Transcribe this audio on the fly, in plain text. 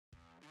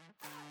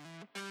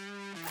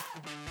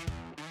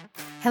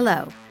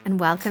Hello, and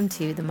welcome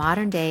to the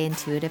Modern Day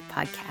Intuitive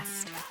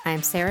Podcast. I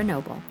am Sarah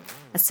Noble,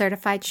 a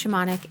certified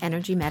shamanic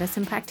energy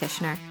medicine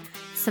practitioner,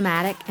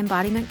 somatic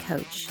embodiment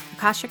coach,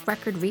 Akashic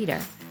record reader,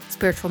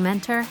 spiritual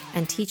mentor,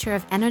 and teacher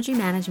of energy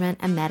management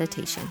and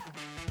meditation.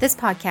 This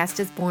podcast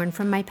is born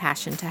from my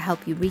passion to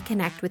help you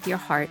reconnect with your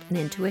heart and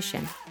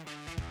intuition.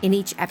 In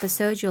each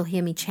episode, you'll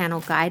hear me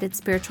channel guided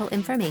spiritual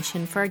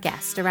information for a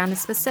guest around a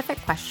specific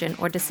question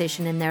or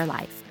decision in their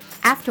life.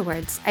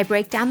 Afterwards, I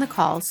break down the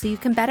call so you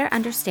can better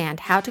understand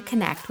how to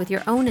connect with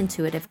your own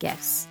intuitive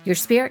gifts, your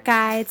spirit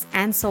guides,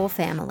 and soul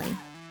family.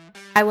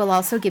 I will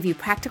also give you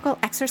practical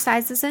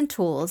exercises and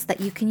tools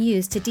that you can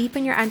use to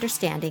deepen your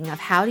understanding of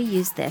how to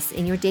use this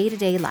in your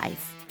day-to-day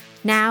life.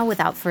 Now,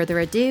 without further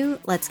ado,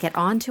 let's get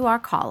on to our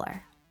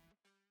caller.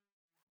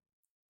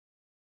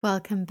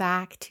 Welcome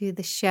back to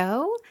the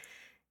show.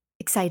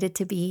 Excited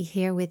to be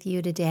here with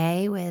you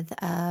today with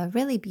a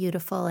really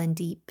beautiful and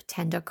deep,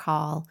 tender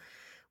call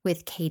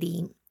with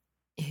Katie,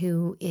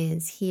 who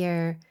is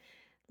here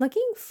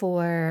looking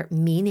for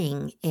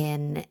meaning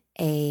in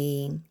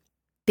a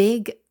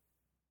big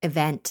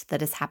event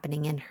that is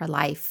happening in her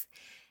life,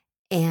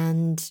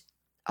 and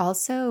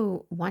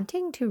also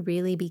wanting to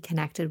really be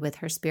connected with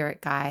her spirit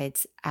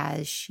guides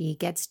as she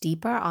gets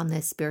deeper on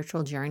this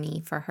spiritual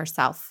journey for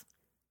herself.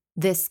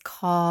 This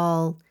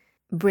call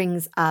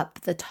brings up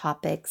the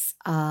topics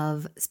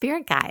of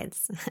spirit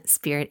guides,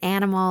 spirit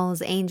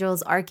animals,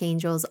 angels,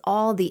 archangels,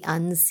 all the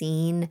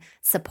unseen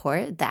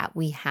support that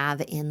we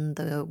have in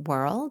the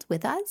world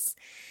with us,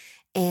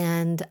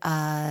 and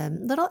a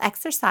little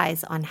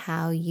exercise on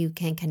how you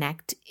can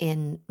connect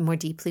in more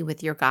deeply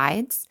with your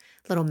guides,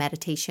 little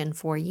meditation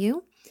for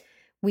you.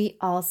 We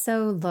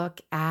also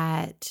look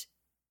at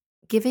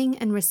giving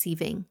and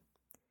receiving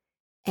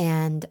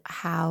and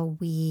how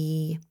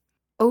we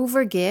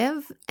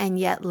overgive and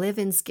yet live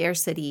in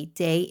scarcity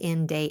day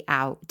in, day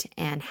out,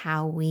 and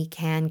how we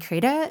can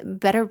create a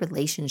better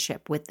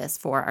relationship with this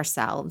for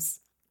ourselves.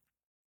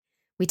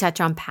 We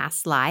touch on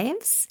past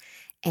lives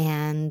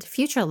and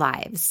future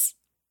lives.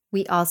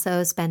 We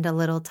also spend a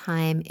little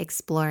time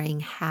exploring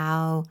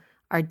how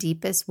our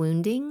deepest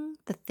wounding,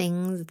 the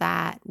things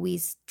that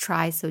we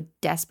try so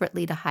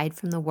desperately to hide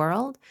from the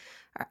world,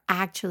 are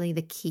actually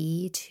the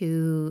key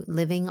to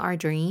living our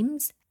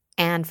dreams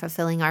and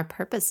fulfilling our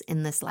purpose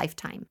in this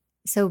lifetime.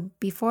 So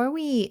before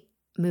we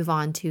move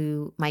on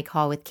to my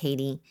call with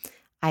Katie,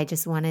 I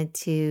just wanted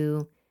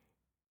to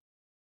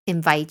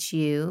invite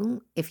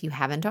you, if you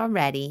haven't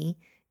already,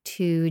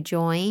 to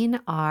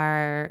join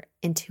our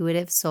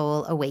Intuitive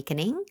Soul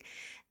Awakening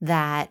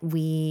that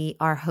we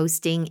are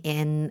hosting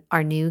in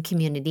our new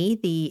community,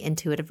 the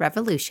Intuitive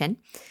Revolution.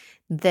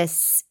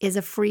 This is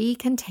a free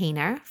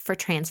container for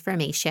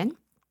transformation,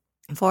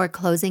 for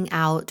closing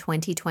out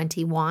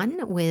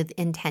 2021 with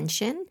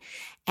intention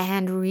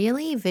and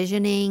really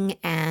visioning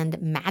and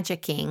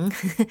magicking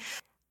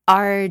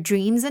our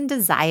dreams and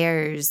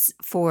desires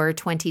for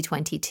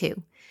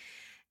 2022.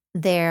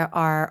 There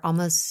are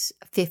almost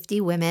 50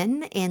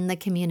 women in the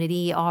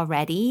community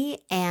already,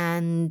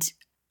 and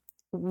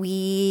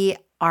we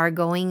are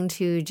going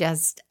to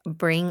just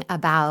bring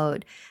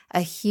about a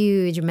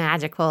huge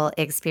magical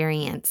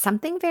experience,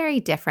 something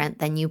very different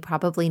than you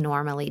probably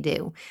normally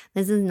do.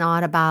 This is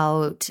not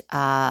about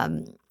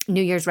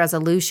New Year's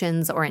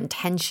resolutions or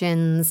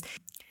intentions.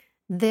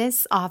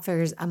 This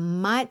offers a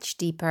much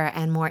deeper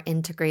and more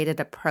integrated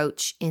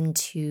approach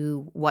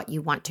into what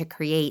you want to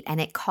create,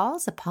 and it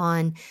calls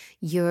upon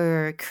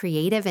your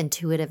creative,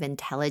 intuitive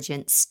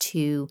intelligence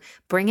to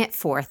bring it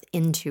forth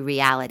into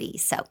reality.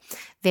 So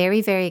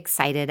very, very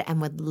excited and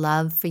would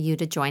love for you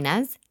to join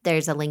us.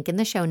 There's a link in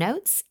the show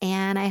notes,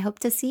 and I hope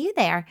to see you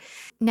there.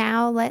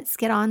 Now let's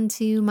get on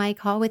to my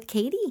call with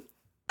Katie.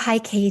 Hi,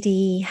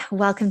 Katie.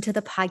 Welcome to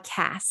the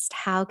podcast.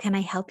 How can I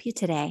help you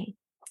today?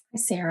 Hi,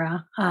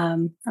 Sarah.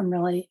 I'm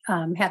really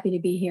happy to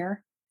be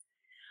here.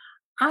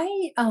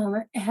 I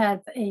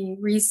had a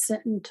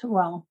recent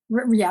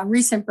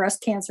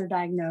breast cancer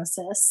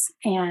diagnosis,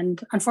 and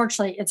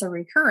unfortunately, it's a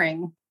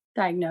recurring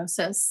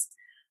diagnosis.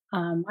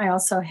 I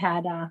also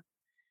had a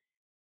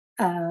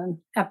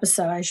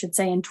episode, I should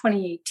say, in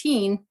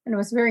 2018, and it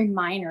was very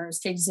minor,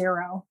 stage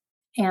 0,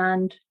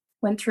 and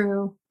went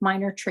through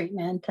minor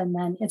treatment, and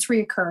then it's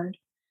reoccurred.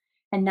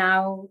 And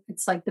now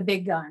it's like the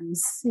big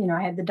guns. You know,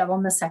 I had the double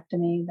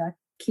mastectomy, the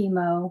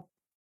chemo.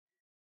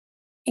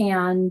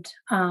 And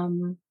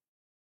I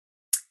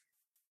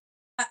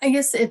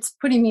guess it's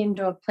putting me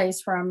into a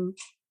place where I'm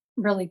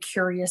really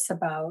curious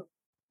about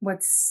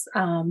what's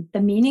the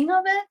meaning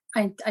of it.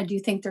 I do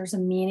think there's a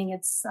meaning.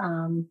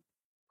 And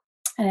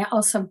I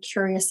also am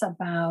curious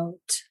about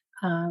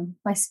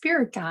my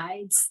spirit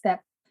guides.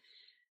 That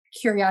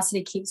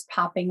curiosity keeps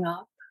popping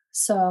up.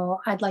 So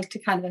I'd like to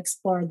kind of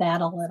explore that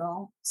a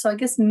little. So I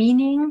guess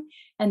meaning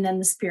and then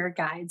the spirit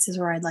guides is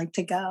where I'd like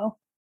to go.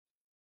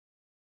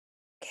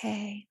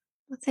 Okay.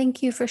 Well,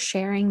 thank you for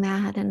sharing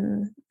that,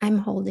 and I'm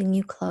holding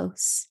you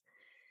close.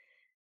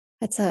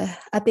 It's a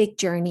big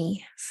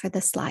journey for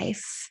this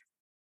life.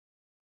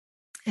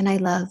 And I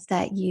love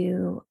that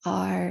you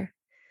are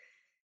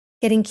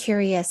getting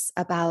curious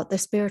about the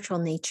spiritual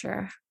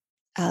nature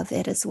of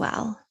it as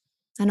well,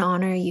 and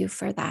honor you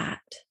for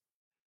that.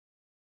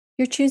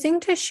 You're choosing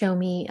to show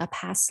me a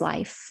past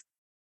life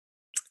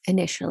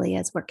initially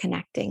as we're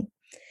connecting.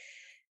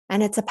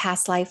 And it's a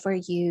past life where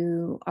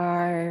you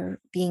are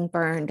being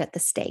burned at the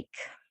stake.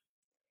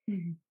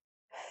 Mhm.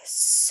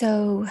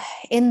 So,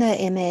 in the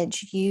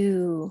image,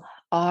 you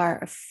are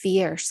a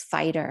fierce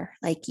fighter.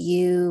 Like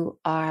you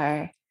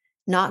are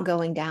not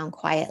going down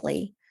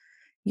quietly.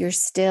 You're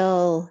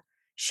still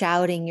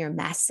shouting your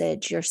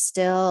message. You're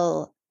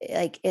still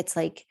like, it's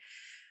like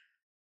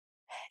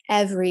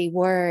every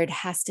word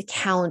has to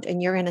count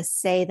and you're going to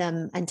say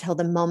them until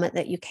the moment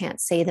that you can't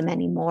say them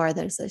anymore.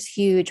 There's this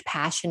huge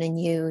passion in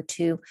you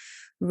to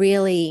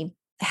really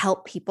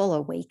help people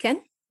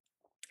awaken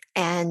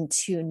and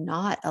to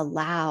not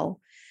allow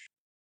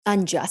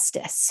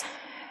injustice.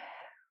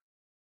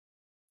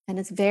 And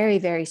it's very,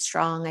 very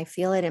strong. I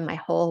feel it in my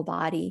whole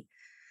body.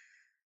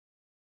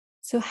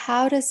 So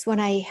how does when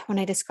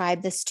I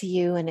describe this to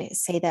you and I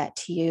say that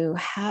to you,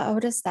 how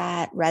does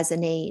that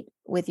resonate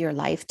with your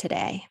life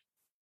today?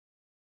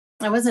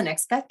 I wasn't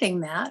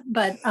expecting that,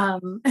 but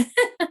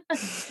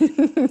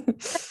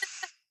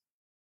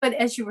but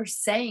as you were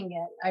saying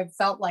it, I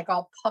felt like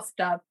all puffed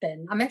up,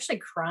 and I'm actually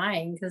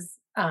crying because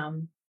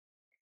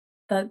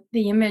the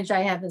image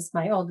I have is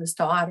my oldest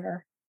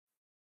daughter,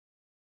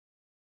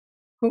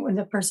 who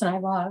the person I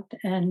loved,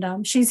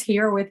 and she's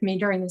here with me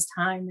during this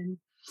time,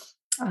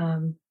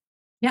 and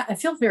yeah, I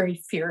feel very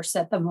fierce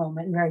at the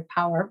moment,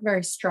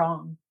 very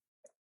strong.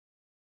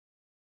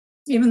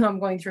 Even though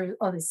I'm going through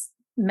all these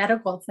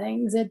medical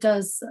things, it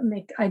does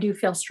make I do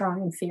feel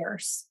strong and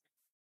fierce.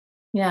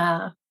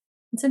 Yeah,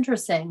 it's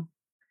interesting.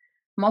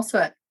 I'm also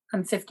at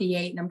I'm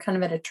 58 and I'm kind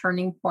of at a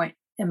turning point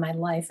in my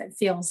life. It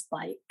feels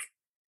like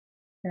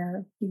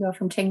where you go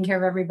from taking care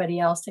of everybody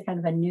else to kind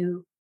of a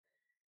new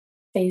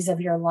phase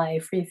of your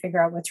life where you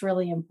figure out what's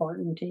really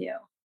important to you.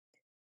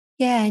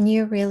 Yeah, and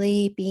you're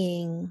really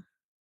being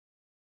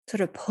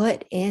sort of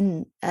put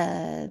in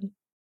a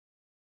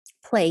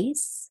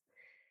place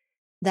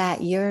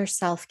that your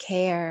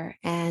self-care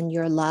and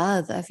your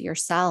love of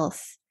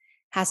yourself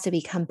has to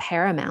become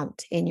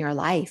paramount in your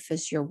life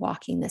as you're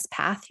walking this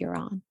path you're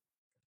on.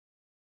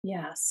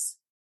 Yes.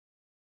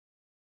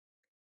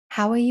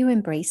 How are you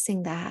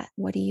embracing that?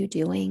 What are you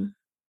doing?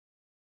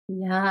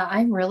 Yeah,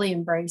 I'm really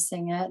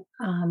embracing it.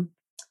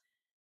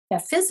 Yeah,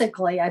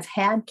 physically, I've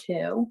had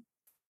to.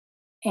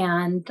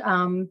 And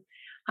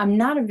I'm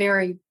not a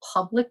very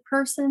public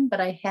person, but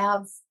I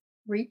have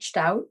reached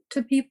out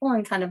to people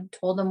and kind of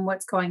told them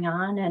what's going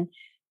on. And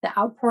the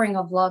outpouring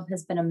of love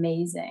has been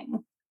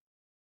amazing,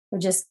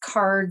 with just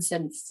cards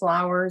and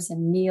flowers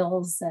and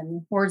meals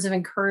and words of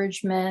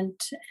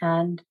encouragement.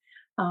 And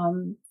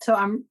so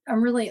I'm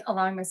really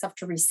allowing myself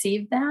to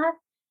receive that.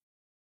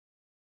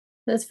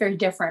 That's very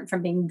different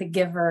from being the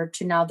giver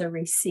to now the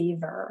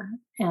receiver.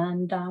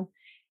 And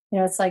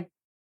it's like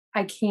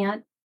I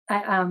can't.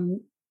 I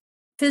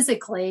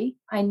physically,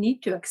 I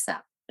need to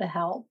accept the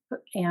help.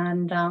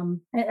 And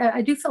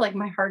I do feel like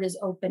my heart is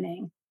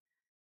opening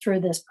through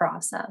this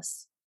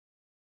process.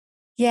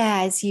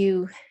 Yeah, as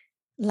you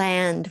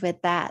land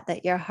with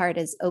that your heart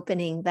is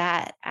opening,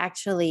 that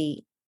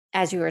actually,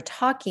 as you were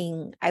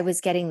talking, I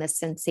was getting this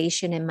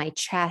sensation in my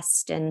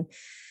chest and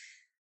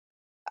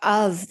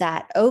of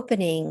that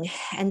opening.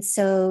 And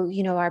so,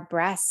 our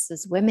breasts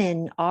as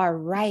women are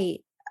right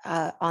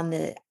on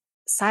the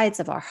sides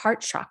of our heart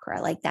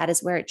chakra. Like that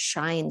is where it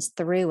shines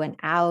through and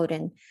out.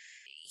 And,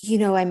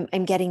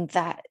 I'm getting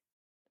that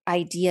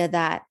idea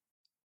that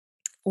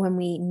when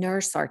we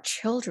nurse our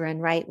children,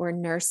 right, we're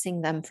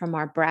nursing them from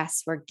our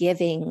breasts,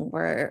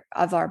 we're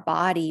of our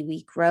body,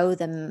 we grow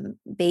them,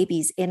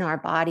 babies in our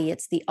body.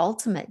 It's the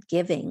ultimate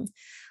giving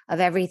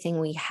of everything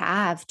we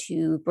have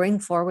to bring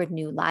forward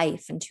new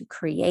life and to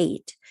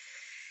create.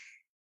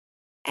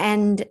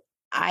 And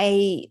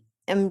I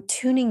am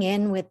tuning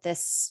in with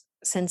this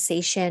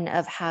sensation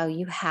of how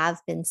you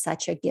have been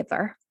such a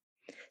giver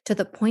to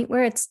the point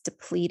where it's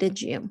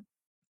depleted you.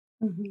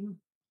 Mhm.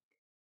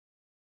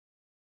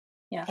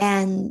 Yes.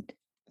 And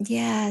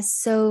yeah,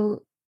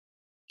 so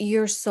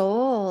your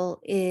soul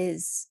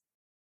is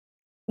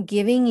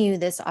giving you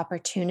this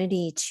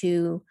opportunity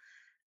to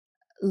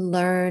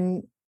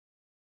learn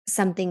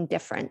something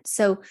different.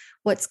 So,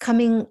 what's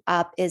coming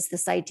up is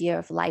this idea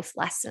of life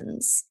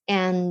lessons.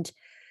 And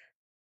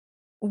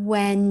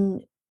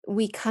when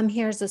we come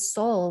here as a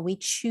soul, we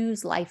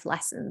choose life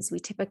lessons. We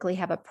typically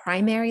have a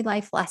primary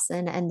life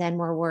lesson, and then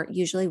we're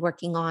usually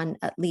working on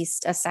at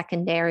least a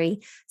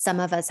secondary. Some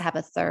of us have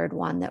a third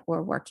one that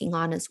we're working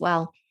on as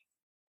well.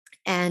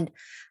 And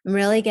I'm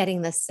really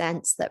getting the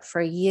sense that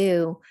for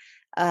you,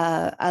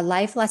 a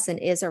life lesson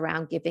is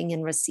around giving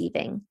and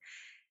receiving.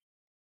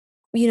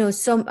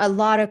 So a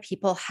lot of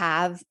people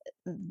have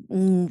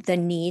the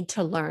need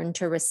to learn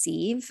to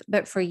receive,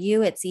 but for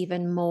you, it's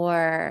even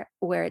more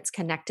where it's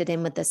connected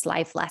in with this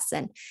life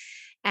lesson.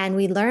 And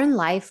we learn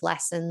life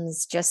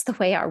lessons just the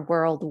way our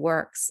world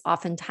works,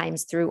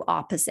 oftentimes through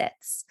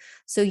opposites.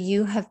 So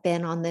you have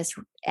been on this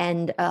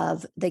end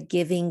of the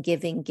giving,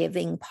 giving,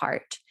 giving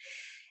part.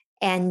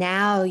 And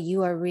now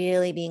you are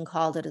really being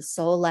called at a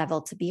soul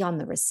level to be on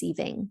the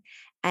receiving.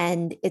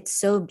 And it's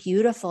so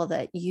beautiful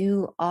that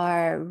you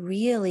are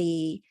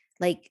really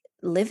like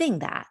living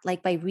that,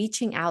 like by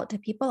reaching out to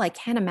people. I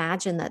can't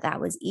imagine that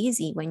that was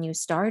easy when you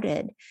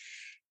started.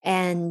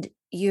 And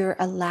you're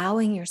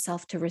allowing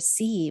yourself to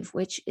receive,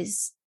 which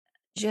is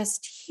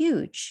just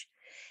huge.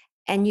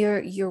 And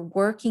you're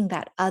working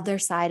that other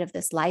side of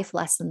this life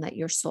lesson that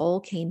your soul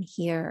came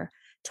here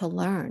to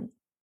learn.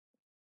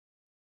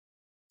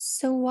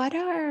 So what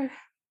are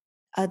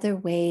other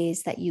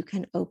ways that you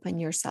can open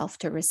yourself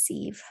to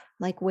receive?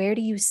 Like, where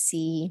do you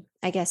see?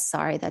 I guess,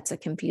 sorry, that's a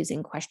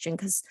confusing question,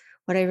 because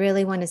what I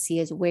really want to see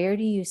is, where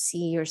do you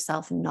see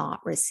yourself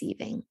not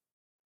receiving?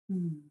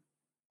 Mm.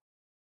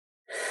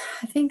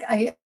 I think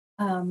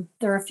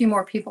there are a few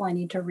more people I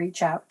need to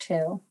reach out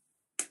to,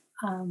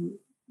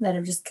 that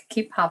have just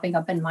keep popping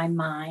up in my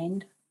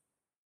mind.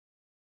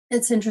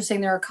 It's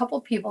interesting. There are a couple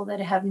people that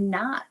have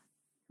not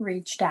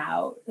reached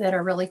out that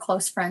are really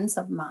close friends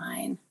of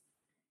mine,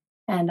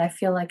 and I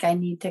feel like I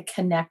need to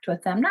connect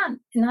with them.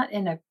 Not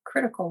in a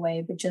critical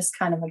way, but just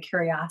kind of a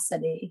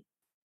curiosity.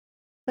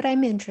 What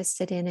I'm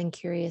interested in and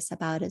curious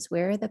about is,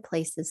 where are the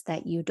places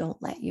that you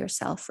don't let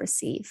yourself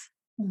receive?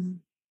 Mm.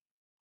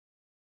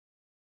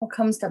 What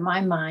comes to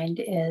my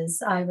mind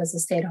is I was a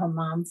stay-at-home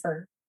mom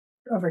for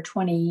over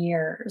 20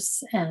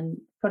 years and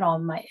put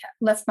on my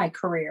left my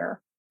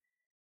career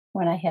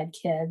when I had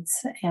kids,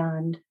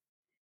 and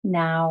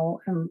now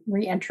I'm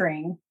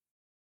re-entering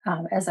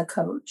as a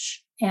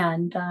coach.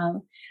 And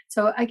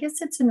so I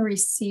guess it's in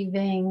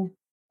receiving,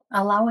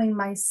 allowing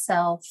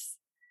myself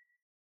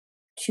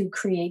to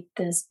create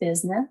this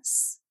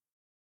business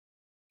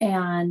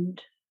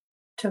and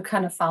to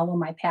kind of follow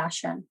my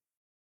passion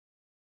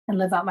and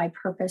live out my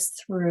purpose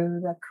through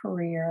the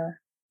career.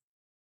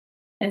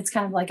 And it's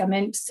kind of like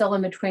still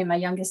in between. My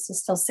youngest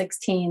is still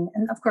 16.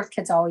 And of course,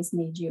 kids always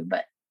need you,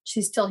 but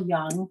she's still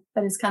young.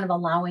 But it's kind of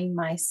allowing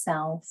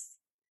myself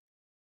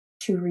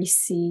to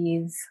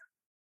receive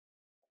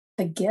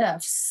the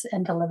gifts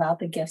and to live out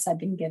the gifts I've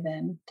been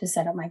given to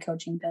set up my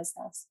coaching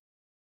business.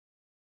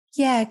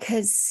 Yeah,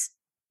 because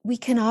we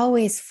can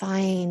always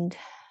find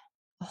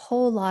a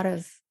whole lot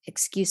of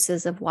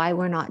excuses of why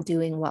we're not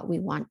doing what we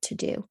want to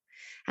do.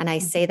 And I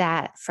say Mhm.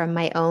 that from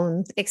my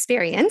own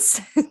experience.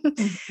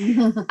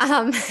 Mhm.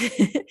 um,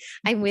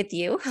 I'm with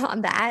you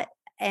on that.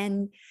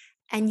 And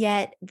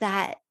yet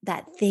that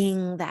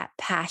thing, that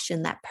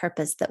passion, that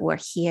purpose that we're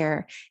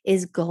here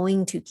is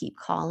going to keep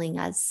calling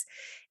us.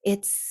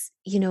 It's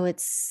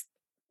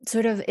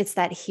sort of, it's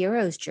that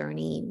hero's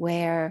journey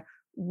where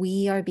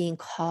we are being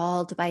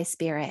called by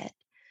spirit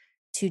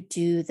to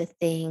do the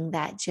thing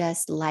that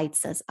just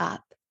lights us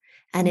up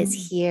and is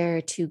Mm.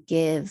 here to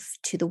give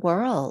to the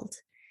world.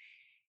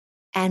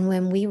 And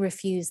when we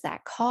refuse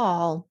that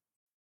call,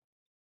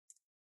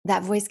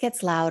 that voice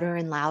gets louder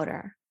and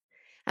louder.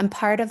 And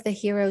part of the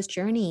hero's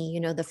journey,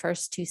 the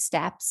first two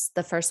steps,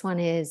 the first one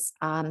is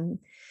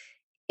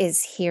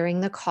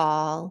hearing the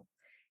call.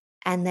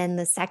 And then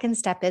the second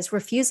step is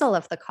refusal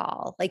of the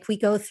call. Like, we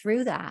go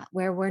through that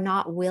where we're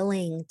not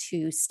willing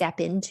to step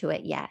into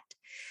it yet.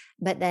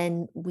 But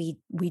then we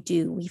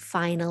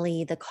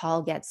finally, the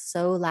call gets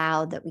so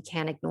loud that we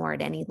can't ignore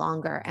it any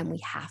longer, and we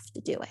have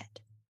to do it.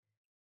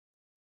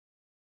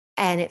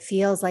 And it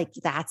feels like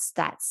that's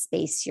that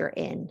space you're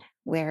in,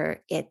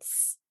 where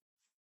it's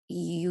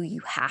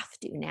you have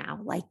to now.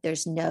 Like,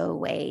 there's no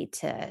way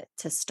to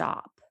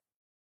stop.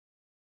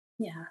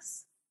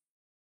 Yes.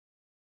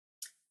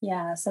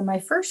 Yeah. So my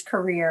first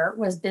career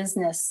was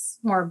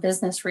more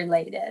business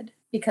related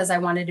because I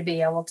wanted to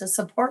be able to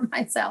support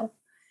myself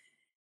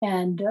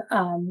and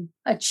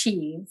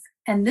achieve.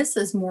 And this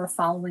is more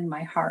following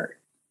my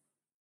heart,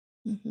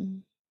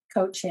 Mhm.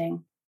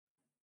 coaching.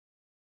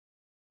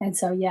 And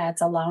so, yeah,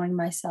 it's allowing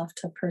myself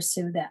to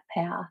pursue that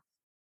path.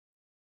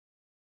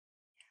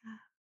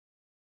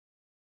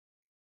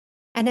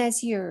 And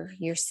as you're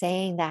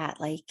saying that,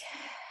 like,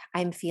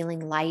 I'm feeling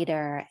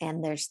lighter,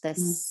 and there's Mm.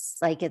 this,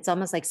 like, it's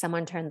almost like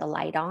someone turned the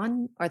light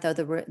on, although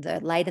the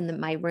light in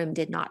my room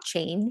did not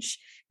change,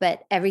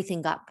 but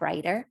everything got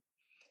brighter.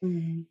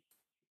 Mm.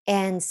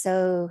 And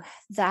so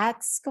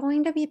that's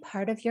going to be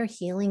part of your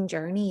healing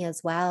journey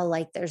as well.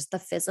 Like, there's the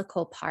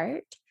physical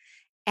part,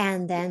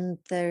 and then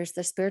there's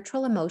the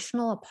spiritual,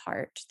 emotional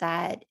part,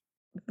 that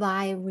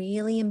by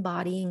really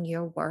embodying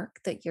your work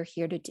that you're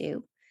here to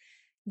do,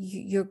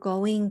 you're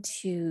going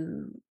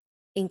to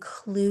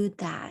include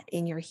that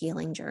in your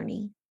healing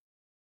journey.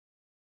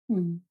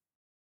 Mm.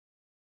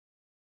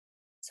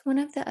 So, one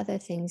of the other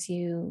things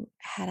you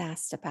had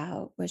asked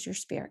about was your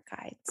spirit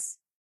guides.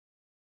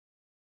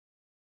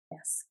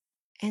 Yes.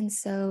 And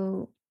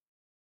so,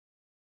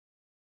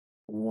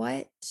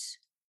 what,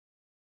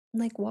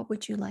 what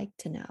would you like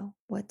to know?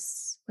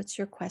 What's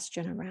your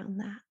question around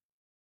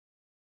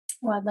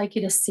Well, I'd like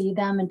you to see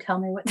them and tell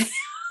me what they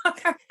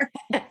are.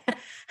 that?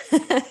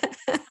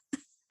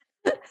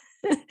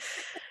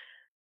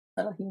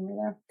 Little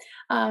humor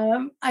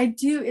there. I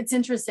do. It's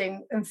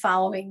interesting in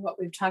following what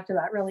we've talked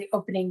about, really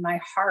opening my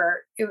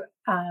heart.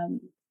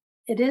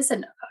 It is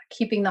an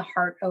keeping the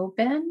heart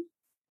open,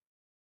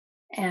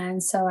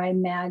 and so I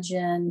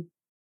imagine,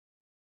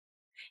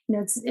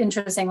 it's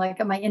interesting.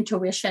 Like my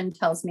intuition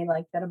tells me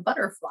like that a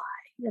butterfly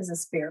is a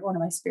spirit, one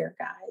of my spirit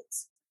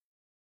guides,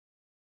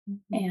 Mhm.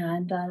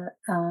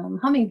 and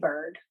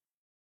hummingbird,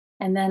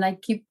 and then I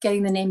keep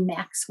getting the name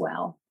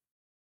Maxwell.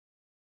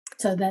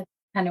 So that's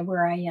kind of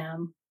where I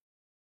am.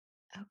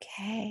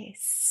 Okay,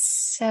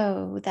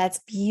 so that's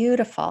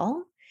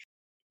beautiful.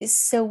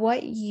 So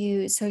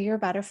your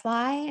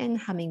butterfly and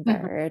Mhm.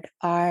 hummingbird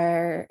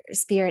are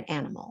spirit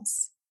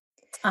animals,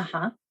 Uh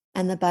huh.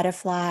 and the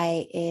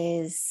butterfly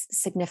is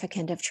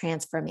significant of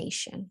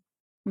transformation.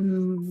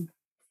 Mm,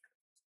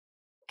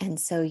 And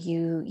so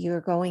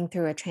you're going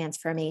through a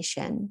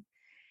transformation.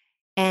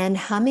 And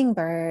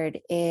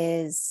hummingbird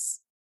is,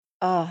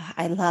 oh,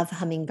 I love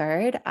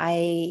hummingbird.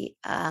 I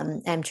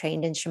am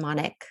trained in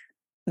shamanic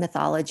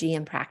mythology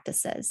and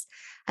practices.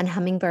 And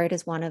hummingbird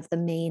is one of the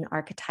main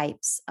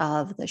archetypes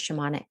of the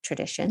shamanic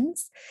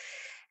traditions.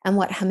 And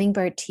what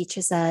hummingbird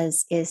teaches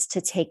us is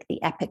to take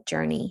the epic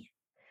journey,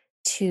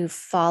 to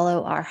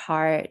follow our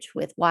heart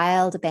with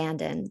wild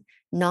abandon,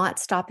 not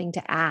stopping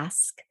to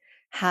ask,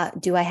 how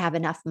do I have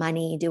enough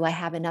money? Do I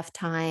have enough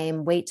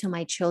time? Wait till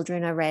my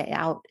children are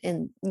out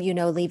and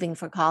leaving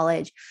for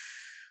college.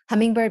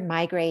 Hummingbird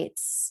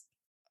migrates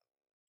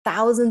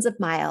thousands of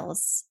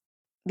miles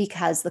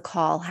because the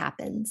call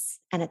happens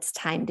and it's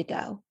time to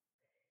go.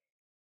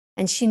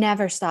 And she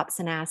never stops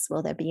and asks,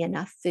 will there be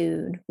enough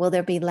food? Will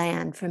there be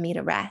land for me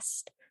to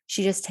rest?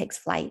 She just takes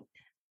flight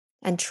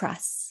and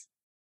trusts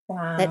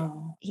that,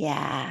 wow.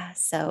 yeah.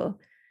 So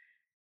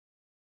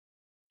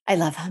I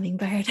love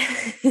Hummingbird.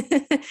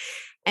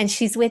 And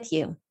she's with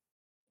you.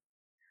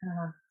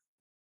 Ah,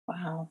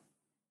 wow.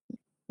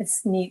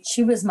 It's neat.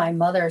 She was my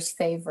mother's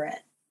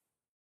favorite.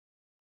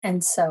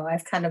 And so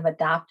I've kind of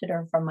adopted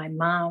her from my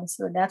mom.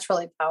 So that's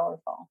really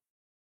powerful.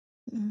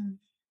 Mm,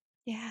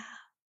 yeah.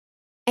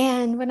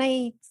 And when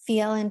I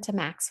feel into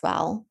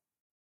Maxwell,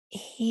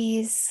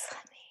 he's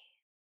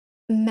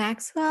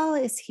Maxwell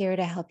is here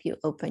to help you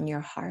open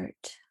your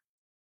heart.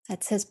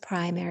 That's his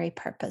primary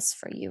purpose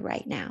for you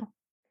right now.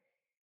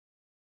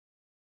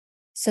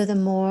 So the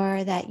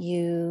more that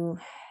you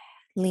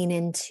lean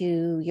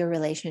into your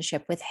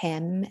relationship with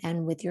him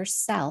and with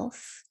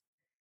yourself,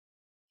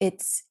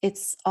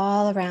 it's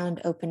all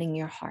around opening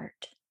your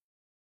heart.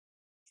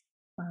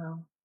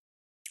 Wow.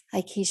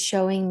 Like he's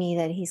showing me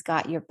that he's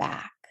got your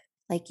back.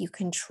 Like you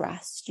can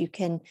trust.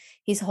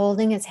 He's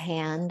holding his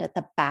hand at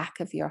the back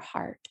of your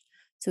heart.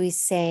 So he's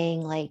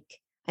saying,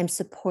 like, I'm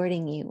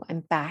supporting you.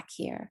 I'm back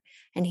here.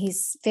 And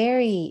he's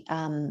very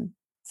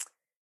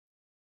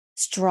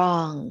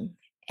strong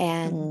Mhm.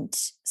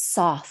 and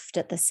soft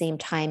at the same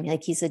time.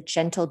 Like he's a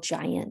gentle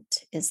giant,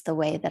 is the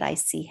way that I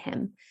see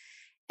him.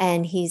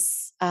 And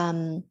he's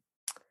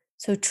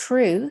so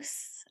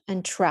truth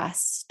and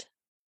trust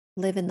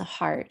live in the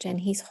heart. And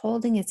he's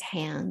holding his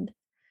hand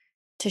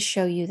to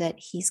show you that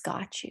he's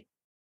got you.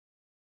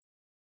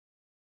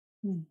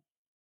 Mm.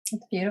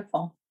 It's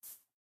beautiful.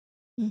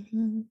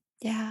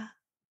 Yeah,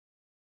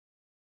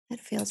 it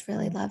feels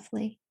really Mm.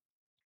 lovely.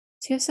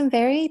 So you have some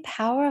very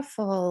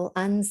powerful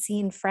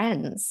unseen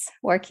friends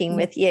working Yeah.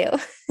 with you.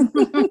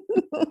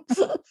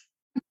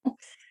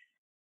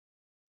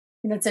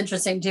 It's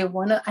interesting too.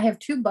 I have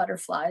two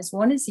butterflies.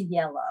 One is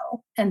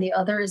yellow and the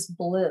other is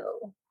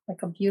blue,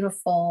 like a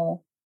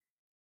beautiful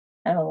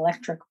an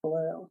electric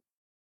blue.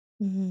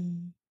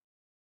 Mhm.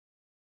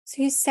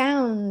 So you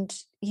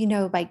sound,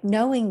 by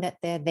knowing that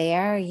they're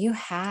there, you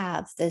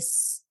have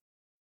this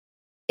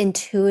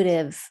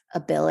intuitive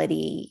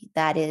ability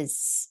that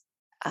is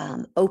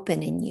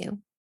open in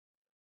you,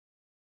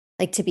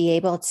 like to be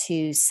able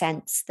to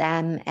sense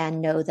them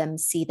and know them,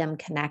 see them,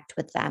 connect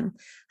with them.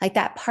 Like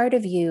that part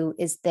of you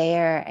is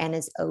there and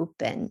is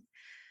open.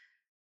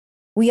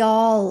 We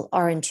all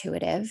are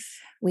intuitive.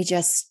 We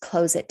just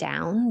close it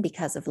down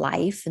because of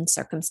life and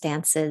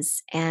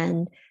circumstances.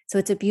 And so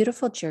it's a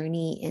beautiful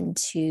journey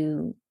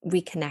into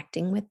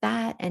reconnecting with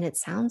that. And it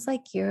sounds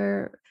like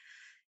you're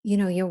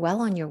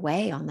well on your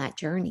way on that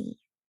journey.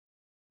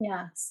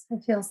 Yes,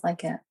 it feels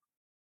like it.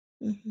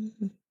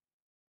 Mhm.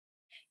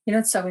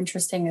 What's so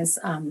interesting is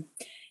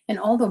in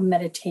all the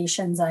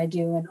meditations I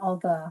do and all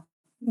the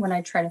when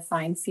I try to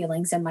find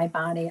feelings in my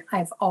body,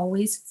 I've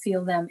always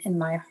feel them in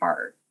my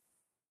heart.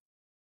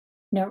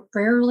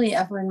 Rarely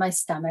ever in my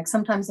stomach,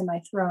 sometimes in my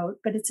throat,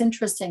 but it's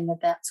interesting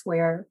that that's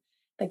where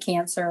the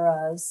cancer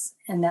was.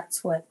 And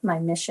that's what my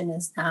mission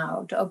is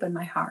now, to open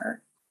my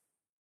heart.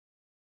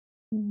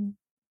 Mhm.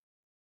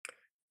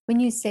 When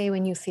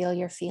you feel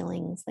your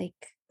feelings,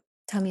 like,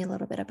 tell me a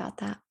little bit about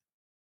that.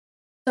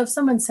 So if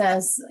someone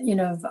says,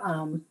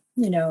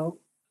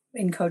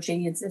 in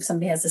coaching, it's if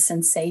somebody has a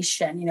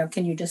sensation,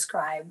 can you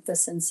describe the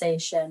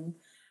sensation?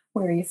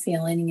 Where are you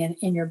feeling it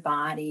in your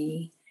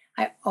body?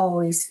 I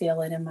always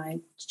feel it in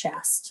my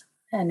chest,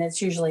 and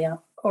it's usually on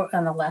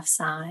the left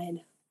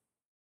side.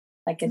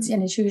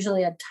 And it's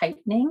usually a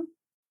tightening.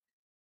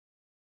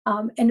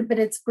 But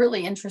it's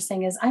really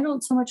interesting is I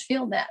don't so much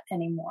feel that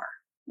anymore.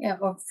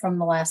 From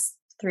the last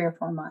 3 or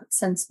 4 months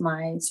since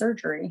my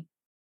surgery,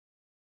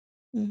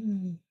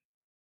 Mm-hmm.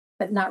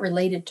 but not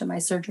related to my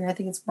surgery. I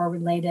think it's more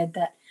related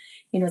that,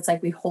 it's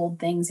like we hold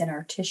things in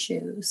our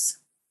tissues.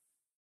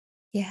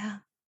 Yeah.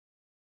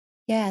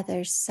 Yeah,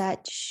 there's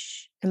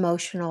such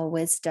emotional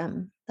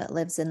wisdom that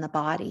lives in the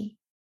body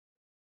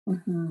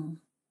Hmm.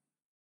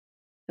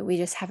 that we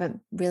just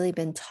haven't really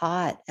been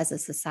taught as a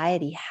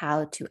society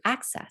how to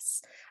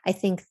access. I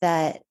think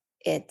that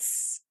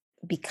it's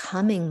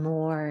becoming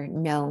more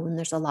known.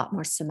 There's a lot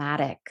more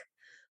somatic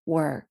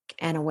work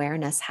and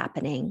awareness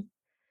happening.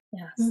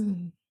 Yes.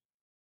 Mm.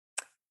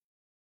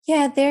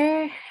 Yeah,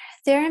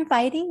 they're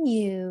inviting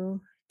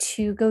you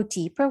to go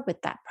deeper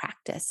with that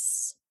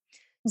practice.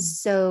 Mm.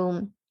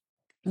 So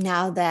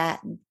now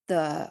that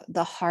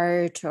the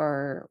heart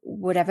or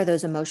whatever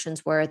those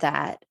emotions were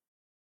that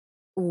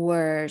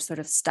were sort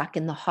of stuck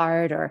in the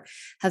heart or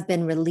have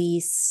been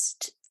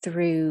released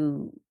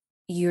through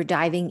you're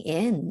diving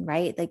in,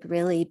 right? Like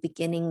really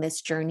beginning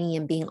this journey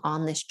and being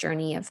on this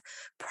journey of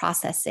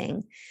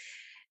processing.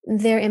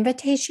 Their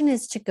invitation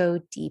is to go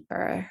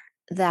deeper,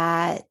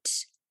 that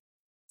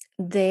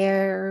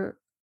there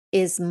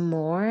is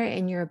more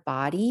in your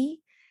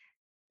body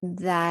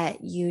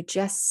that you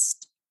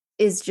just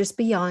is just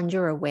beyond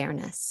your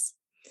awareness.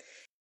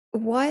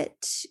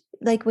 What,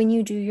 like when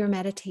you do your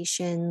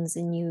meditations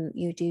and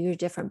you do your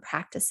different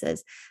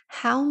practices,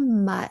 how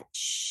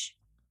much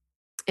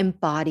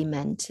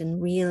embodiment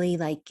and really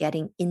like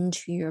getting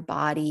into your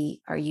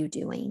body are you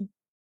doing?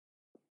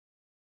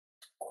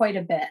 Quite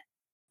a bit.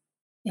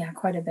 Yeah,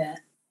 quite a bit.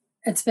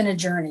 It's been a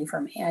journey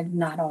for me. I've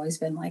not always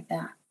been like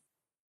that.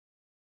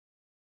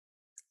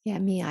 Yeah,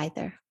 me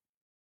either.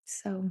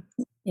 So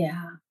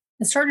Yeah.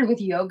 It started with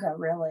yoga,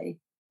 really,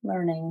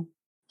 learning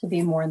to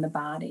be more in the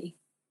body.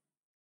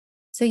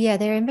 so yeah,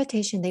 their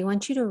invitation, they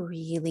want you to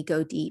really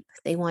go deep.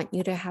 They want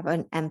you to have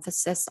an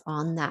emphasis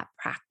on that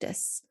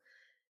practice.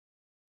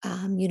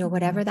 Mhm.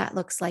 Whatever that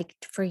looks like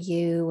for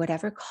you,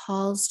 whatever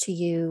calls to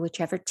you,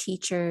 whichever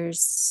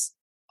teachers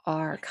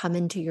are come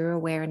into your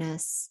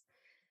awareness,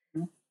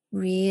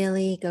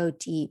 really go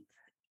deep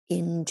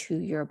into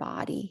your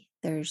body.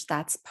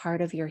 That's part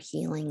of your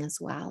healing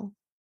as well.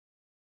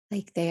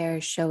 Like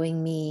they're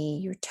showing me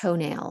your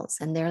toenails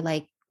and they're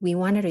like, we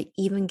wanted to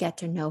even get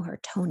to know her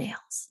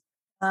toenails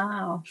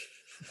Wow.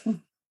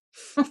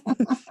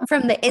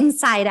 from the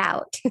inside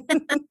out,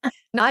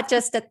 not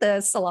just at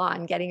the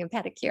salon getting a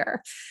pedicure.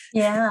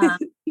 Yeah.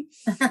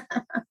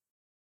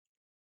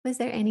 Was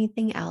there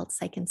anything else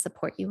I can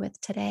support you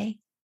with today?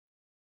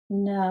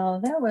 No,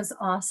 that was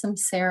awesome,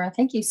 Sarah.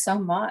 Thank you so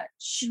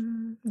much.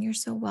 You're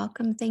so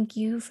welcome. Thank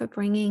you for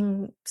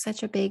bringing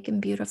such a big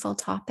and beautiful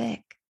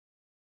topic.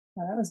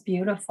 Well, that was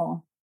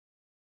beautiful.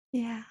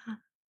 Yeah,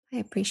 I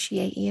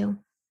appreciate you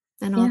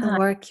and all the Yeah.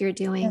 work you're Yeah.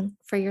 doing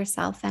for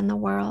yourself and the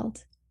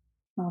world.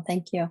 Well,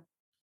 thank you.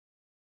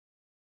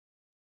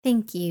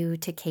 Thank you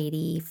to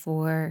Katie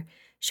for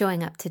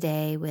showing up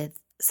today with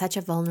such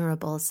a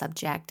vulnerable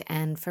subject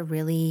and for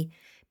really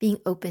being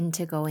open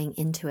to going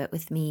into it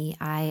with me.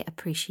 I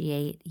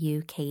appreciate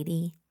you,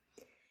 Katie.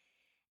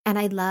 And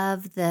I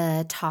love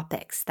the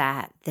topics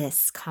that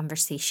this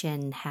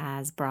conversation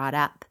has brought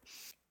up.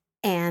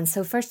 And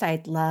so, first,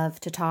 I'd love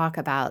to talk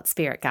about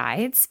spirit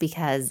guides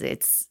because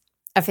it's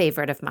a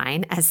favorite of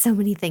mine, as so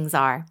many things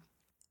are.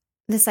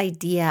 This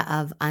idea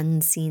of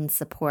unseen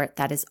support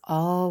that is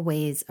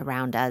always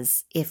around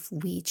us if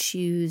we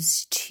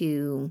choose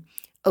to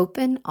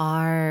open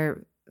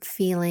our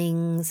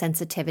feeling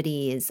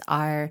sensitivities,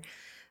 our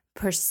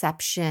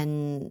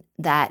perception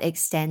that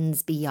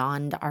extends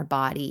beyond our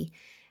body,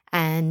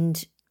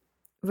 and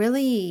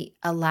really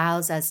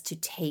allows us to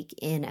take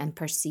in and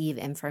perceive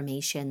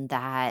information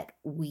that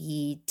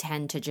we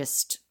tend to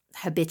just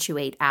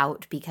habituate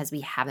out because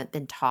we haven't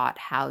been taught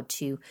how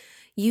to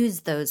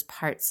use those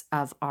parts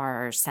of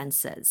our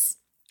senses.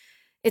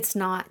 It's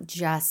not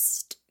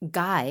just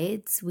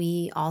guides.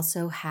 We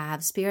also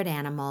have spirit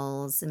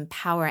animals and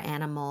power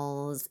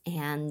animals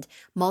and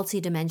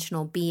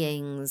multidimensional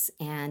beings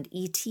and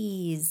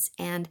ETs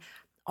and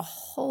a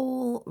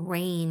whole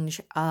range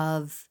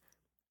of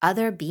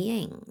other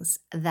beings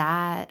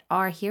that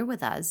are here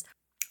with us.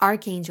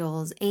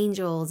 Archangels,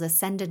 angels,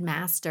 ascended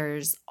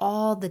masters,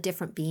 all the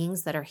different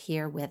beings that are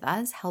here with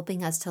us,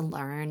 helping us to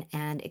learn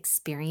and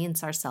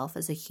experience ourselves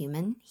as a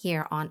human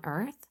here on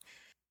earth.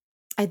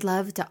 I'd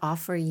love to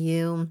offer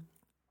you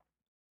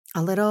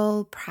a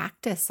little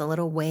practice, a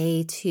little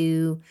way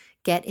to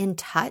get in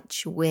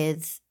touch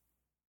with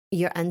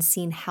your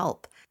unseen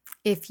help.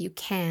 If you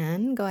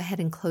can, go ahead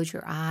and close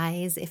your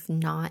eyes. If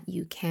not,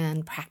 you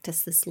can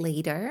practice this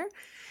later.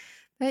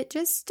 But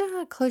just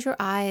close your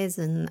eyes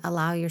and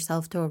allow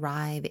yourself to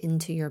arrive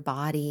into your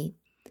body.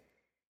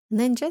 And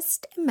then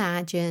just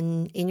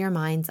imagine in your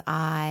mind's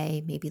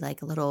eye, maybe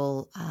like a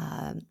little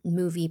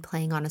movie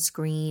playing on a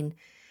screen.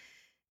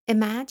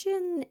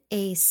 Imagine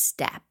a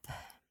step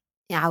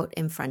out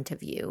in front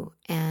of you.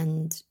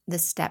 And the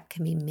step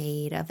can be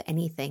made of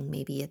anything.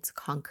 Maybe it's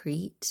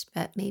concrete,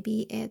 but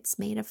maybe it's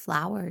made of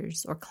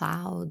flowers or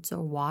clouds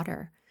or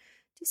water.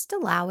 Just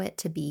allow it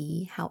to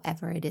be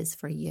however it is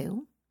for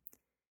you.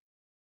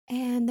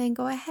 And then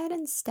go ahead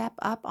and step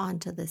up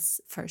onto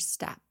this first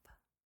step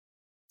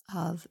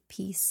of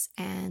peace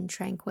and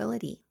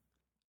tranquility.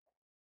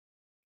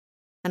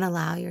 And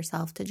allow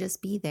yourself to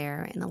just be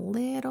there in a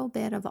little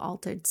bit of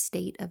altered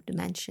state of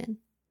dimension.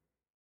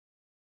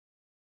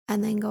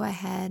 And then go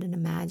ahead and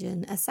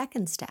imagine a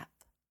second step.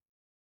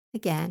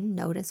 Again,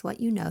 notice what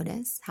you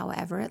notice,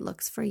 however it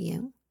looks for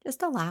you.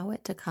 Just allow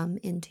it to come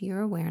into your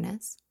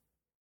awareness.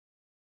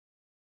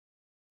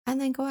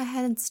 And then go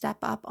ahead and step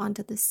up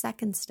onto the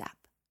second step.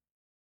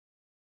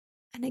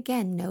 And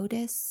again,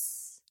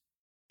 notice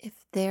if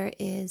there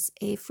is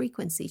a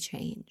frequency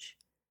change,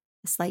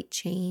 a slight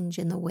change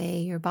in the way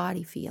your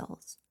body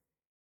feels,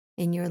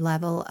 in your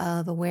level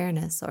of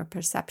awareness or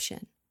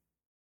perception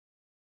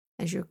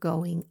as you're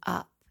going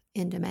up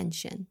in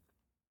dimension.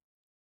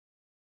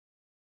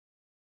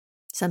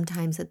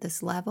 Sometimes at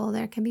this level,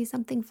 there can be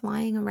something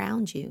flying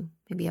around you,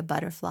 maybe a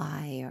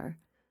butterfly or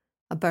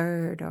a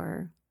bird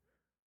or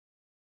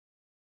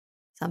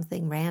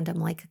something random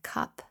like a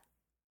cup.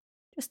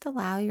 Just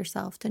allow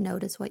yourself to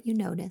notice what you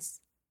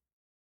notice.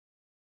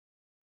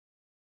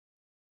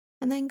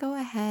 And then go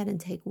ahead and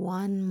take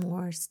one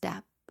more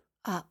step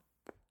up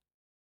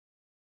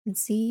and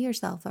see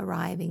yourself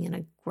arriving in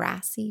a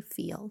grassy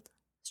field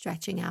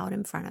stretching out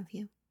in front of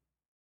you.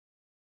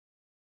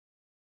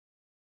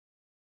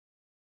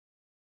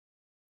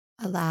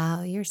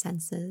 Allow your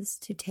senses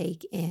to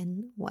take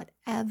in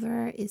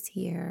whatever is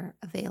here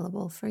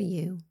available for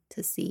you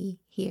to see,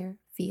 hear,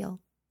 feel,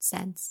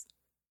 sense,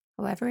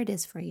 however it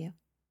is for you.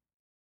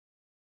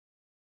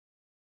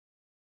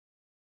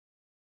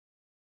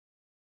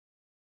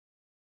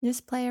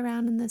 Just play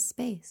around in this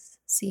space.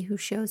 See who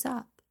shows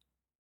up.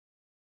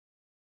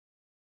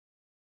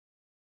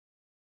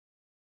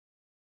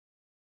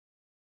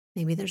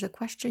 Maybe there's a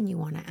question you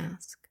want to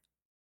ask.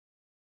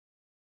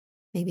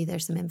 Maybe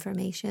there's some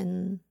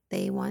information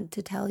they want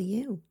to tell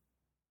you.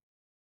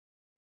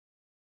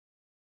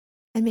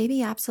 And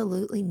maybe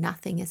absolutely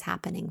nothing is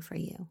happening for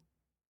you.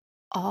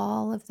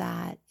 All of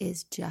that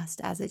is just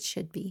as it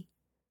should be.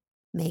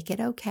 Make it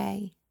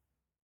okay.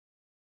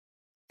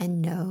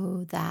 And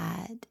know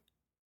that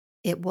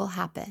it will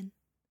happen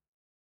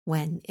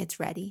when it's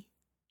ready.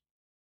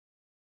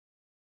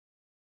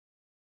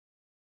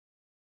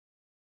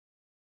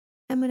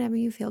 And whenever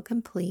you feel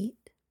complete,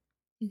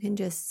 you can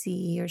just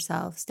see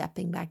yourself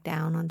stepping back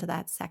down onto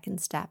that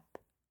second step,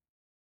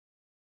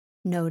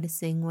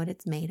 noticing what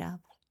it's made of.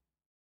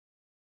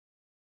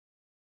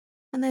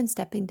 And then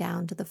stepping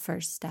down to the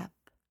first step.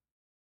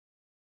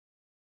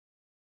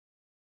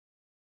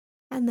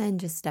 And then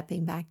just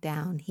stepping back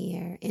down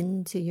here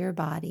into your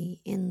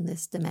body in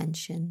this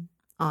dimension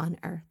on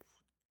Earth.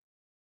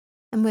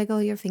 And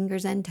wiggle your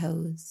fingers and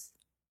toes.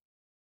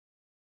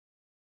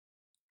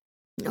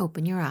 And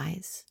open your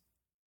eyes.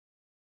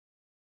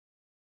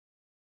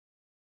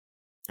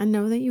 And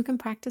know that you can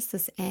practice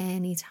this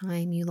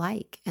anytime you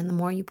like. And the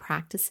more you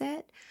practice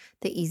it,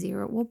 the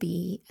easier it will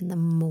be and the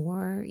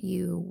more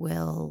you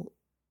will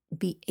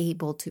be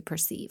able to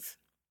perceive.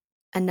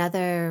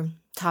 Another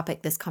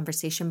topic this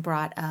conversation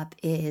brought up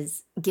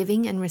is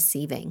giving and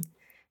receiving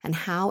and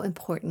how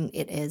important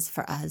it is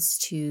for us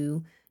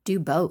to do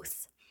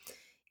both.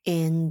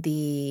 In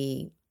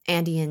the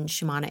Andean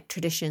shamanic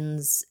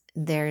traditions,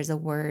 there's a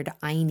word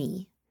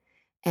Aini,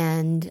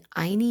 and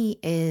Aini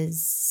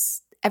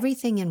is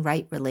everything in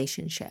right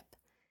relationship.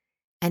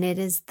 And it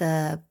is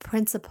the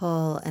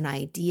principle and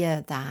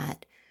idea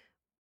that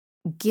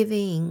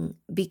giving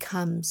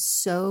becomes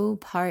so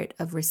part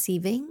of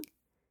receiving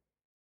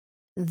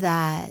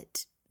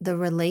that the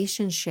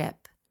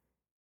relationship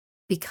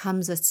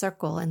becomes a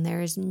circle and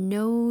there is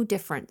no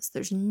difference.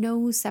 There's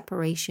no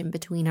separation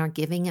between our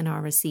giving and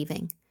our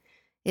receiving.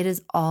 It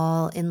is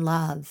all in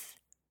love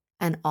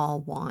and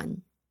all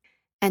one.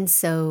 And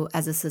so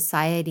as a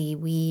society,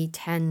 we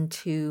tend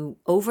to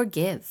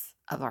overgive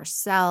of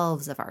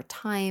ourselves, of our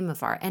time,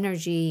 of our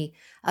energy,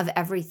 of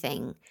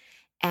everything.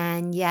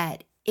 And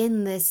yet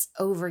in this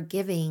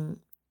overgiving,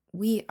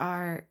 we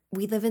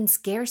live in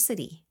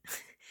scarcity.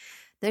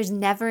 There's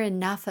never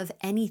enough of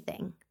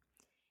anything.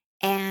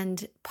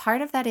 And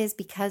part of that is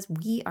because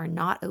we are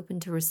not open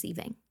to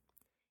receiving.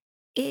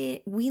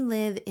 We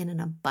live in an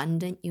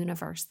abundant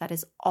universe that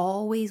is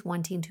always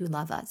wanting to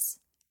love us.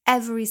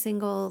 Every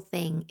single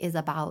thing is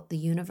about the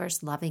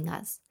universe loving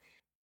us.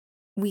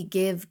 We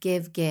give,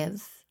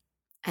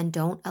 and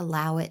don't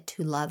allow it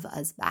to love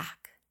us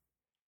back.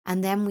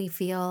 And then we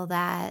feel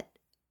that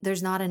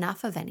there's not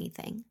enough of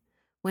anything,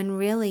 when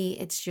really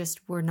it's just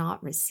we're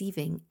not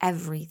receiving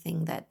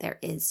everything that there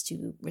is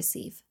to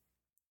receive.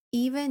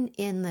 Even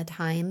in the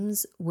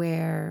times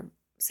where,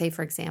 say,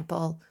 for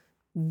example,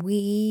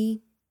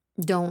 we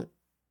don't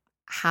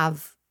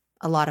have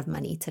a lot of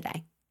money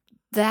today,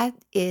 that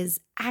is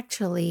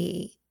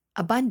actually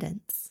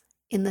abundance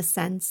in the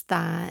sense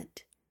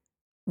that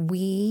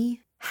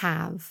we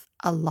have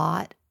a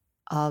lot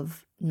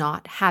of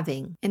not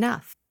having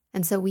enough.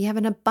 And so we have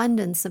an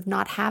abundance of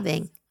not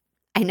having.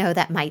 I know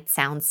that might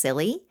sound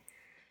silly,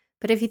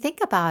 but if you think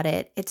about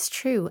it, it's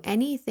true.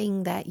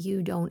 Anything that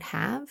you don't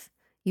have,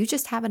 you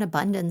just have an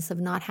abundance of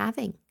not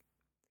having.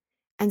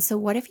 And so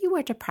what if you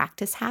were to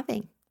practice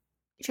having?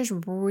 Just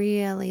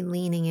really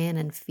leaning in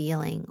and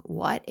feeling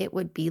what it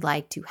would be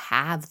like to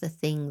have the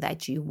thing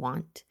that you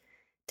want,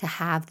 to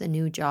have the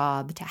new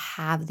job, to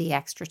have the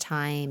extra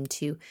time,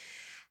 to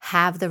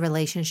have the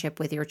relationship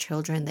with your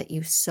children that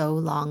you so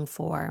long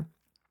for,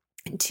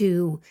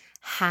 to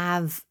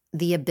have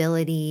the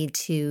ability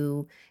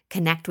to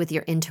connect with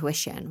your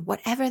intuition,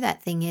 whatever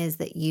that thing is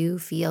that you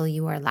feel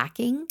you are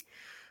lacking.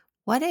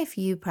 What if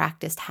you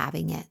practiced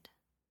having it?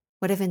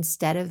 What if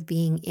instead of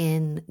being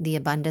in the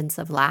abundance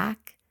of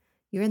lack,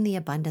 you're in the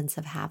abundance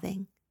of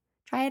having?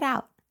 Try it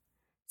out.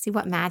 See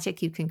what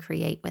magic you can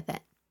create with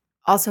it.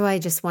 Also, I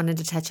just wanted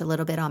to touch a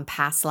little bit on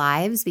past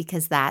lives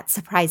because that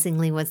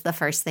surprisingly was the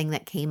first thing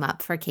that came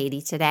up for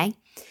Katie today,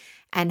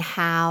 and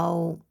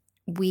how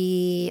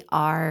we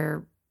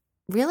are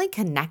really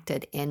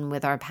connected in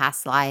with our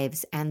past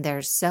lives. And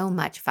there's so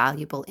much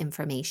valuable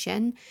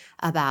information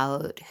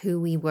about who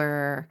we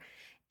were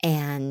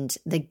and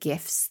the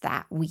gifts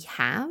that we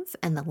have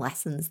and the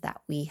lessons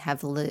that we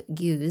have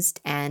used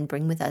and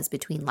bring with us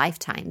between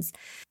lifetimes.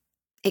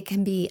 It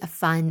can be a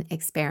fun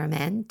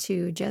experiment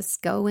to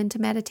just go into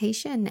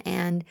meditation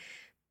and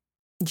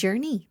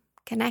journey,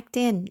 connect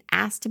in,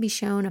 ask to be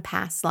shown a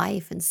past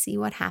life and see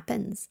what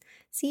happens.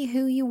 See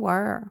who you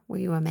were. Were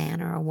you a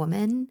man or a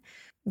woman?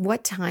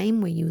 What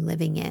time were you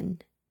living in?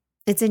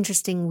 It's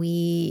interesting,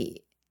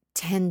 we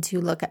tend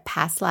to look at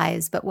past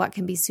lives, but what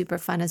can be super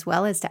fun as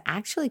well is to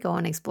actually go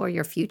and explore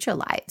your future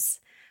lives.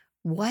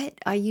 What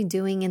are you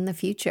doing in the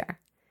future?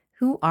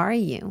 Who are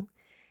you?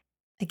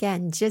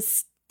 Again,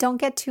 just don't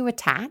get too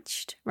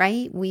attached,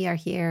 right? We are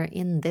here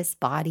in this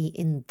body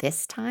in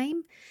this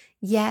time,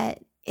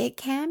 yet it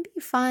can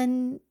be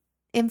fun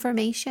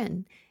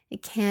information.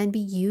 It can be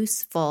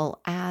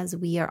useful as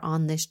we are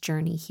on this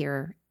journey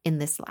here in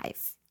this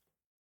life.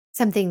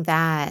 Something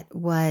that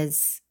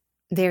was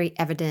very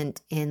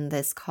evident in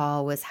this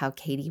call was how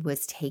Katie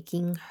was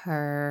taking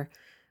her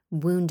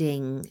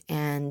wounding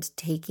and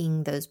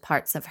taking those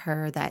parts of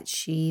her that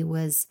she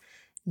was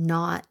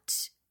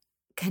not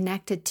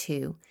connected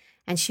to,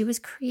 and she was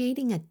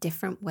creating a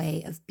different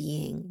way of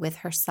being with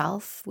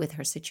herself, with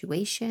her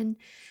situation,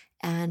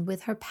 and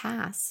with her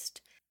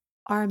past.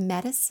 Our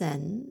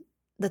medicine,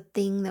 the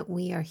thing that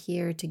we are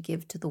here to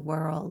give to the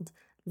world,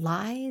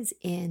 lies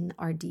in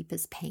our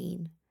deepest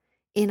pain,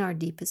 in our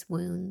deepest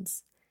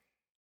wounds.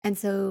 And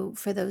so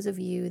for those of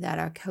you that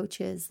are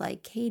coaches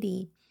like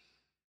Katie,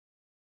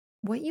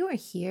 what you are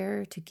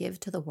here to give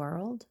to the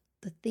world,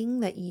 the thing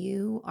that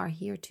you are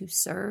here to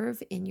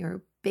serve in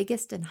your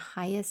biggest and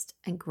highest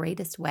and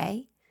greatest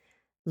way,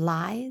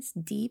 lies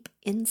deep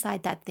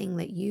inside that thing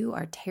that you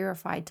are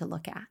terrified to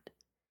look at.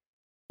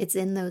 It's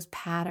in those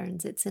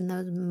patterns, it's in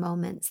those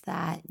moments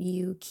that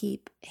you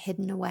keep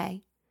hidden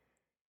away.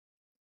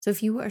 So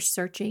if you are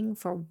searching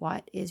for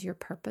what is your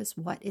purpose,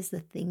 what is the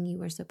thing you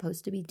are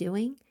supposed to be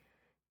doing,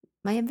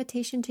 my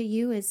invitation to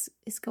you is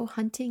go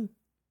hunting.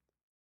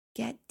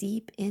 Get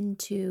deep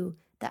into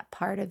that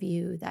part of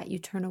you that you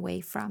turn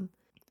away from,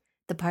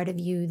 the part of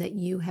you that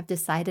you have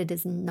decided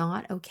is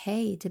not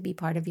okay to be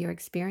part of your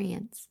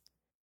experience.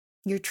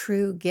 Your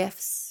true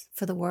gifts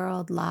for the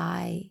world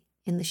lie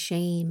in the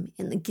shame,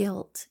 in the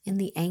guilt, in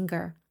the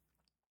anger,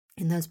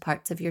 in those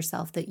parts of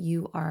yourself that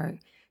you are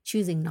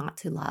choosing not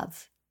to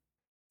love.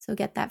 So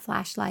get that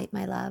flashlight,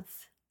 my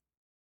love,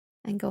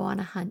 and go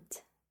on a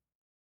hunt.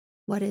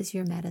 What is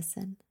your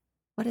medicine?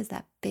 What is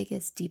that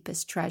biggest,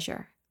 deepest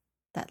treasure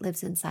that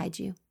lives inside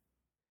you?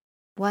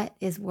 What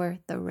is worth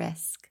the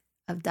risk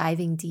of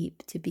diving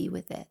deep to be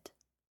with it?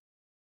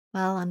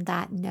 Well, on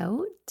that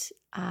note,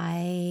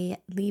 I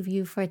leave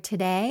you for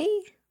today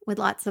with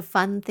lots of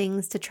fun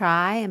things to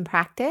try and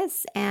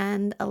practice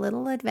and a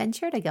little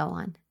adventure to go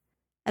on.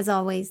 As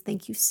always,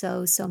 thank you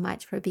so, so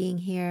much for being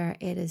here.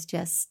 It is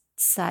just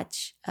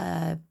such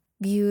a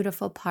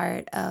beautiful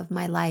part of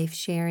my life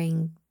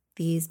sharing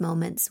these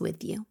moments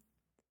with you.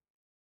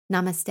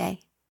 Namaste.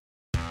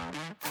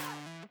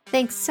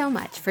 Thanks so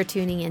much for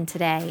tuning in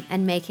today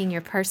and making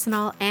your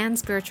personal and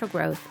spiritual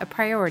growth a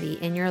priority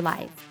in your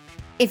life.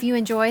 If you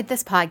enjoyed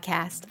this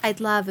podcast, I'd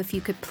love if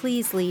you could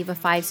please leave a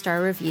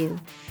 5-star review,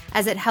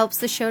 as it helps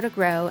the show to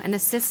grow and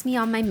assists me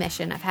on my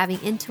mission of having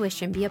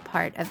intuition be a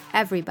part of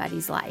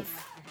everybody's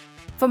life.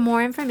 For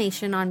more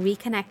information on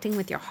reconnecting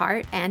with your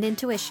heart and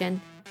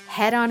intuition,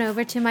 head on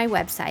over to my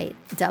website,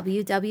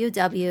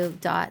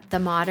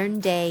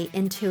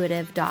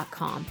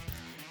 www.themoderndayintuitive.com,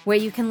 where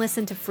you can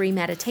listen to free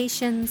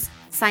meditations,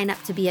 sign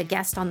up to be a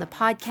guest on the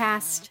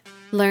podcast,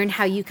 learn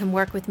how you can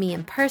work with me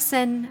in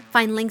person,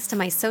 find links to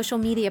my social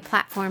media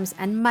platforms,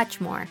 and much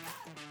more.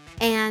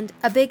 And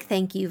a big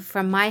thank you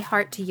from my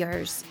heart to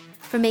yours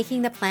for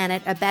making the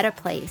planet a better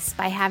place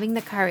by having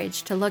the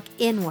courage to look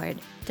inward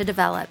to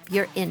develop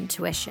your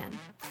intuition.